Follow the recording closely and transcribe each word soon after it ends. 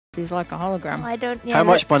He's like a hologram. I don't. Yeah, How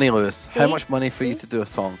much money, Lewis? See? How much money for See? you to do a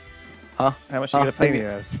song? Huh? How much are you going to pay me,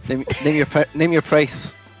 Rose? Name your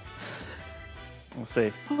price. We'll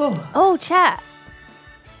see. Oh, chat.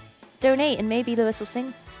 Donate and maybe Lewis will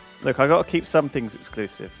sing. Look, I got to keep some things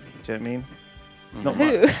exclusive. Do you know what I mean? It's not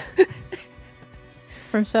Who? much.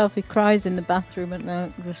 For himself, he cries in the bathroom at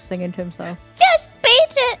night, just singing to himself. Just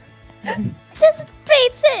beat it. Just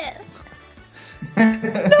beat it.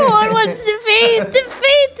 No one wants to be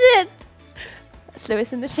defeated. That's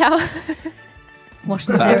Lewis in the shower. Watch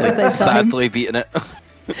the table say something. Sadly beating it.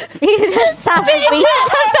 He just sadly beat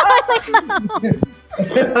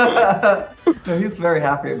it. No, he's very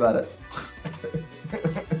happy about it.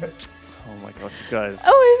 Oh my god, you guys.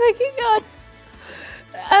 Oh my fucking god.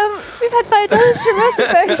 We've had $5 from Russell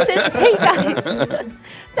who says, "Hey guys,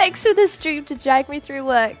 thanks for the stream to drag me through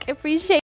work. Appreciate